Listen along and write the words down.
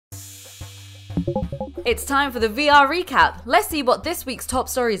It's time for the VR recap. Let's see what this week's top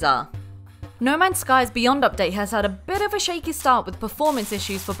stories are. No Man's Sky's Beyond update has had a bit of a shaky start with performance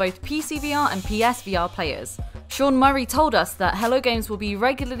issues for both PSVR and PSVR players. Sean Murray told us that Hello Games will be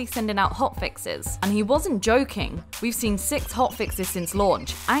regularly sending out hotfixes, and he wasn't joking. We've seen 6 hotfixes since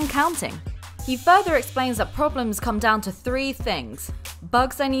launch, and counting. He further explains that problems come down to 3 things: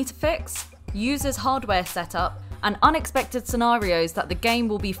 bugs they need to fix, users' hardware setup, and unexpected scenarios that the game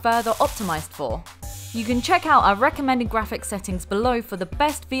will be further optimized for. You can check out our recommended graphics settings below for the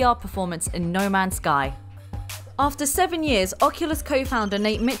best VR performance in No Man's Sky. After 7 years, Oculus co-founder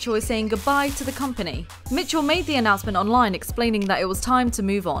Nate Mitchell is saying goodbye to the company. Mitchell made the announcement online explaining that it was time to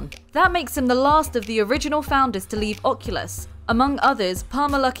move on. That makes him the last of the original founders to leave Oculus. Among others,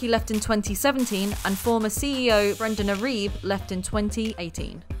 Palmer Luckey left in 2017 and former CEO Brendan Arebe left in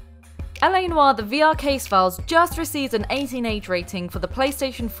 2018. LA Noire The VR Case Files just received an 18 age rating for the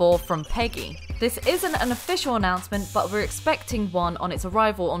PlayStation 4 from PEGI. This isn't an official announcement, but we're expecting one on its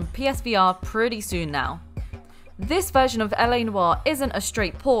arrival on PSVR pretty soon now. This version of LA Noire isn't a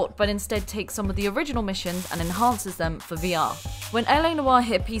straight port, but instead takes some of the original missions and enhances them for VR. When LA Noire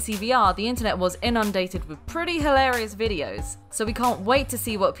hit PCVR, the internet was inundated with pretty hilarious videos, so we can't wait to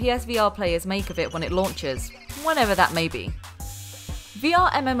see what PSVR players make of it when it launches, whenever that may be.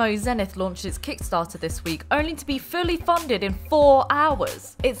 VR MMO Zenith launched its Kickstarter this week, only to be fully funded in 4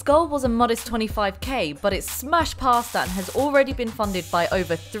 hours. Its goal was a modest 25k, but it smashed past that and has already been funded by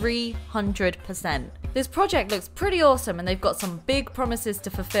over 300%. This project looks pretty awesome and they've got some big promises to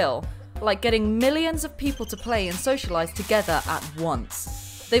fulfill, like getting millions of people to play and socialize together at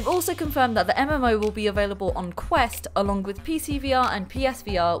once. They've also confirmed that the MMO will be available on Quest along with PCVR and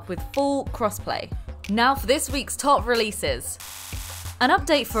PSVR with full crossplay. Now for this week's top releases. An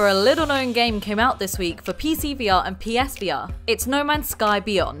update for a little known game came out this week for PCVR and PSVR. It's No Man's Sky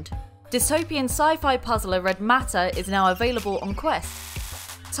Beyond. Dystopian sci-fi puzzler Red Matter is now available on Quest.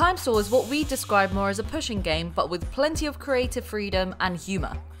 Time Store is what we describe more as a pushing game, but with plenty of creative freedom and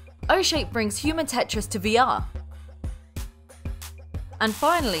humour. O-Shape brings human Tetris to VR. And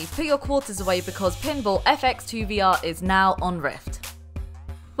finally, put your quarters away because Pinball FX2 VR is now on Rift.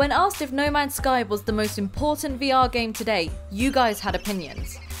 When asked if No Man's Sky was the most important VR game to date, you guys had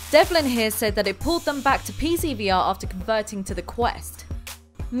opinions. Devlin here said that it pulled them back to PC VR after converting to the Quest.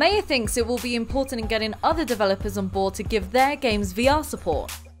 Mayer thinks it will be important in getting other developers on board to give their games VR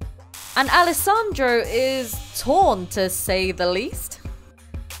support. And Alessandro is torn, to say the least.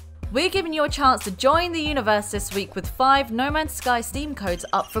 We're giving you a chance to join the universe this week with 5 No Man's Sky Steam codes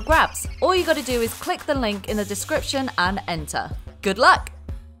up for grabs. All you gotta do is click the link in the description and enter. Good luck!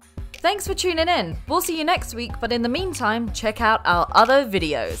 Thanks for tuning in. We'll see you next week, but in the meantime, check out our other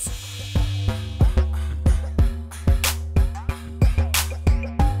videos.